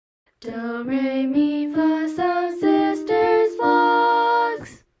Do, re, mi, fa, sol, sisters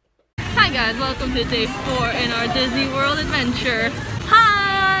vlogs. Hi guys, welcome to day 4 in our Disney World adventure.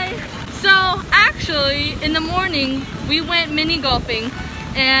 Hi! So actually, in the morning, we went mini golfing,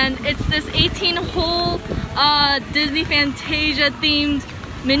 and it's this 18-hole Disney Fantasia themed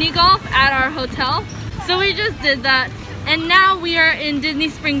mini golf at our hotel. So we just did that, and now we are in Disney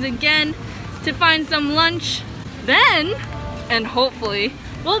Springs again to find some lunch. Then, and hopefully,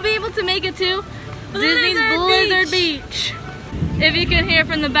 we'll be able to make it to Disney's Blizzard Beach. If you can hear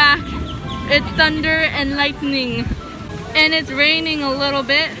from the back, it's thunder and lightning. And it's raining a little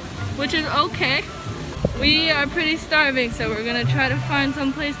bit, which is okay. We are pretty starving, so we're gonna try to find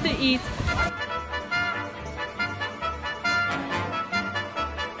some place to eat.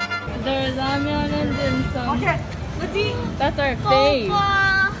 There's ramen and dim sum. Okay, let's eat. That's our fave.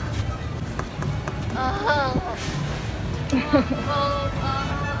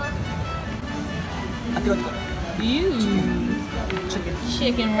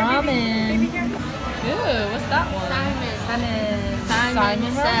 Chicken ramen. Ooh, what's that one?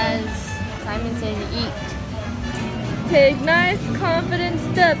 Simon says eat. Take nice, confident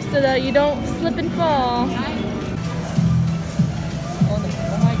steps so that you don't slip and fall. Oh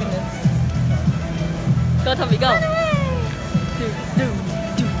my goodness. Go, Tommy, go.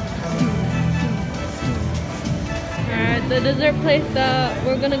 Alright, the dessert place that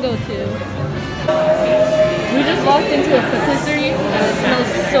we're gonna go to. We just walked into a patisserie and it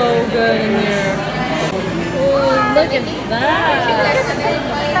smells so good in here. Oh, look at that!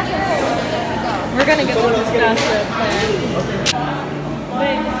 We're gonna get the pistachio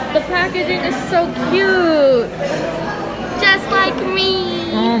plan. The packaging is so cute! Just like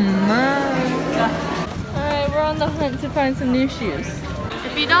me! Oh my! Alright, we're on the hunt to find some new shoes.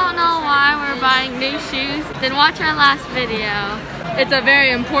 If you don't know why we're buying new shoes, then watch our last video. It's a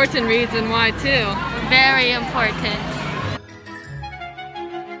very important reason why too. Very important.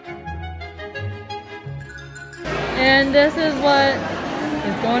 And this is what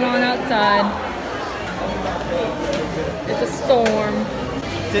is going on outside. It's a storm.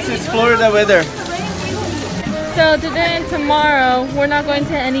 This is Florida weather. So today and tomorrow, we're not going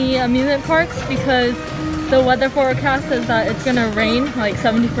to any amusement parks because the weather forecast says that it's gonna rain, like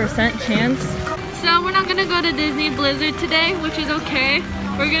 70% chance. So we're not gonna go to Disney Blizzard today, which is okay.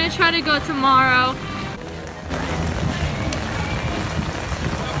 We're gonna try to go tomorrow.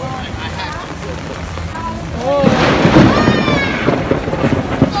 Oh.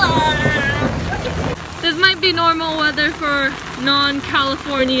 This might be normal weather for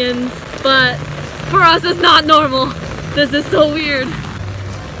non-Californians, but for us it's not normal. This is so weird.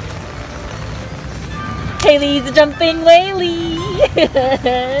 Hailey's jumping whaley.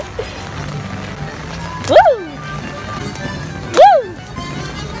 Woo! Woo!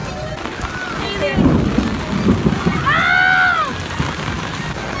 Hailey. Ah!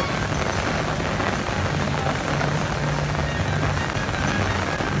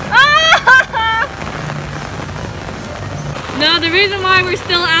 Ah! No, the reason why we're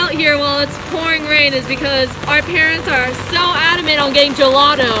still out here while it's pouring rain is because our parents are so adamant on getting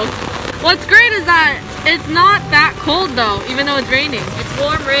gelato. What's great is that it's not that cold though, even though it's raining. It's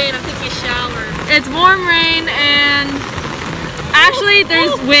warm rain, I'm taking a shower. It's warm rain and actually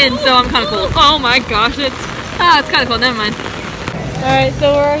there's wind, so I'm kind of cold. Oh my gosh, it's kind of cold, never mind. Alright,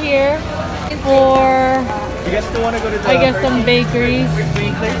 so we're here for, You guys still want to go to the I guess, some bakeries.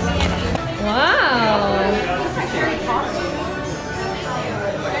 Wow.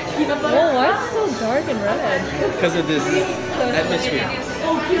 Oh, why is it so dark and red? Because of this atmosphere.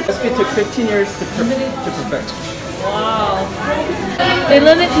 This recipe took 15 years to perfect. Wow. They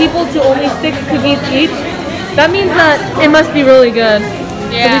limit people to only 6 cookies each. That means that it must be really good.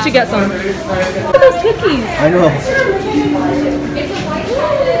 Yeah. So we should get some. Look at those cookies. I know.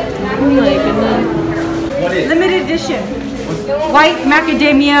 Oh my goodness. What is? Limited edition. White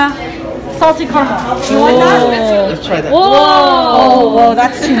macadamia salty caramel. You want that? Let's try that. Whoa! Oh, whoa,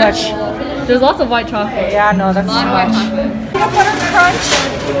 that's too much. There's lots of white chocolate. Yeah, no, that's too much. Peanut butter crunch,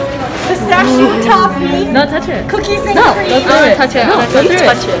 pistachio toffee, No, touch it. cookies and No, cream. don't do it. Touch it. No, don't do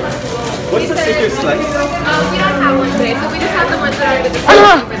touch it. What's the secret slice? We don't have one today, so we just have the ones that are in the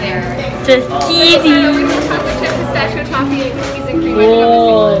over there. Just easy. We have chocolate chip, pistachio toffee, and cookies and cream.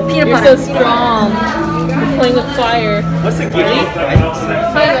 Whoa, Peanut you're butter. so strong. You're playing with fire. What's the key? Playing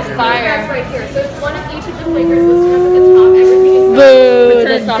with fire. That's right here. So it's one of each of the flavors. So it's at the top, everything is Boo! Pretend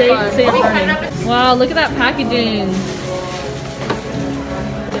That's it's not fun. safe. Wow, look at that packaging.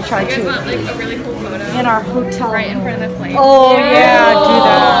 to try You guys too. want like a really cool photo? In our hotel. Right in front of the flame. Oh yeah,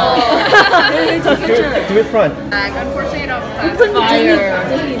 Do it front. Unfortunately, I don't have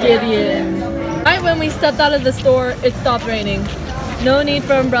Fire. Gideon. Right when we stepped out of the store, it stopped raining. No need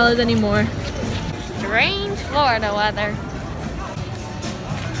for umbrellas anymore. Strange Florida weather.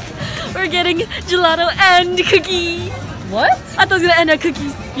 We're getting gelato and cookies. What? I thought it was gonna end at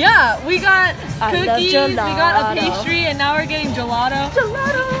cookies. Yeah, we got cookies, we got a pastry, and now we're getting gelato.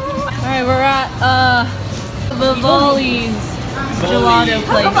 Gelato! Alright, we're at Vivoli's gelato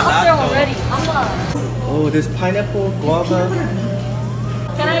place. Oh, there's pineapple, guava.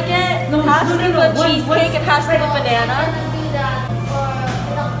 Can I get hash cheesecake and hash banana?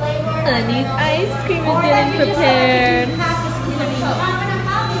 Unni's ice cream is getting prepared.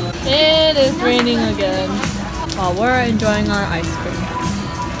 It is raining again while we're enjoying our ice cream.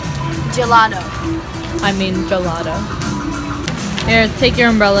 Gelato. I mean gelato. Here, take your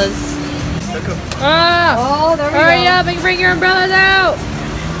umbrellas. Ah! Oh, there we Hurry go. up and bring your umbrellas out!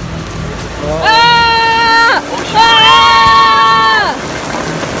 Oh. Ah! Ah!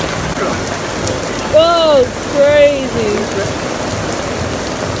 Whoa, crazy.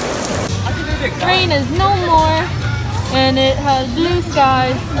 Rain is no more. And it has blue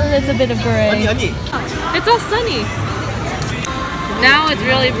skies, a little bit of gray. It's all sunny. Now it's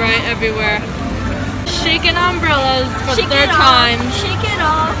really bright everywhere. Shaking umbrellas for the third time. Shake it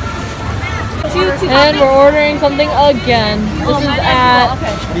off. And we're ordering something again. This is at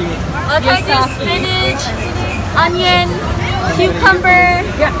Spinach, onion, cucumber.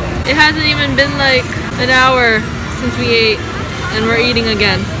 It hasn't even been like an hour since we ate, and we're eating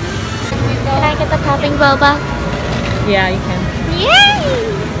again. Can I get the popping boba? Yeah, you can. Yay!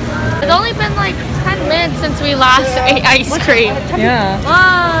 It's only been like 10 minutes since we last ate ice cream. Yeah.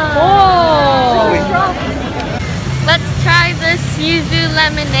 Whoa! Whoa! Let's try this yuzu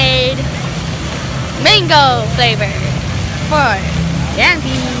lemonade mango flavor for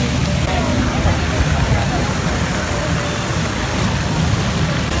Danbee.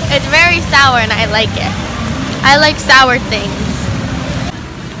 It's very sour and I like it. I like sour things.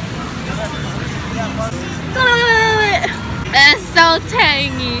 It's so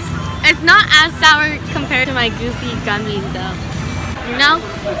tangy. It's not as sour compared to my goofy gummies though. You know,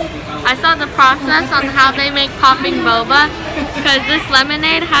 I saw the process on how they make popping boba because this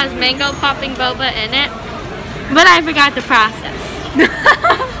lemonade has mango popping boba in it, but I forgot the process.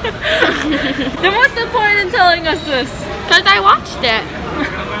 Then what's the point in telling us this? Because I watched it,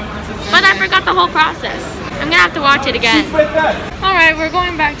 but I forgot the whole process. I'm gonna have to watch it again. Alright, we're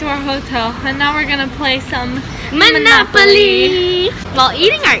going back to our hotel, and now we're gonna play some Monopoly while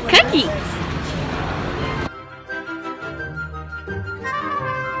eating our cookies.